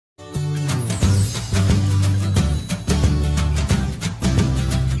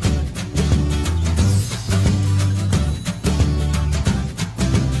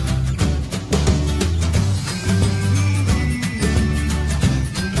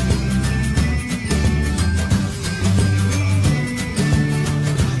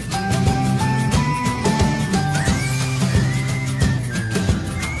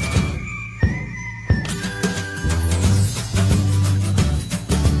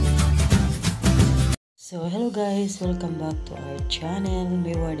So hello guys, welcome back to our channel,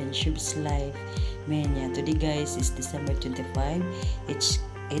 Mayward and Shub's Life Mania. Today guys is December 25.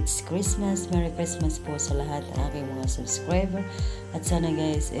 It's Christmas. Merry Christmas po sa lahat ng aking mga subscriber. At sana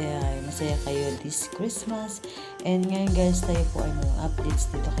guys masaya kayo this Christmas. And ngayon guys, tayo po ay mga updates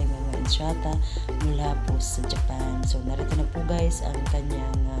dito kay Mama Entrata mula po sa Japan. So narito na po guys ang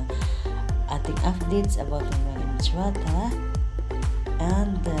kanyang ating updates about Mama Entrata.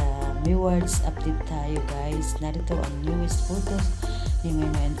 And Mayward's update tayo guys. Narito ang newest photos ni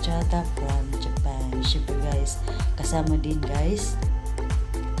Maymay entrata from Japan. Siyempre guys, kasama din guys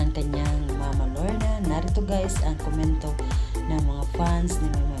ang kanyang mama Lorna. Narito guys ang komento ng mga fans ni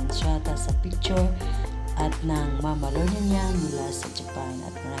Maymay entrata sa picture at ng mama Lorna niya mula sa Japan.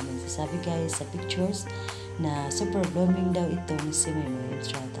 At maraming sasabi guys sa pictures na super blooming daw ito ni si Maymay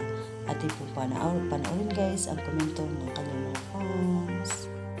entrata. At ipong panoorin guys ang komento ng kanyang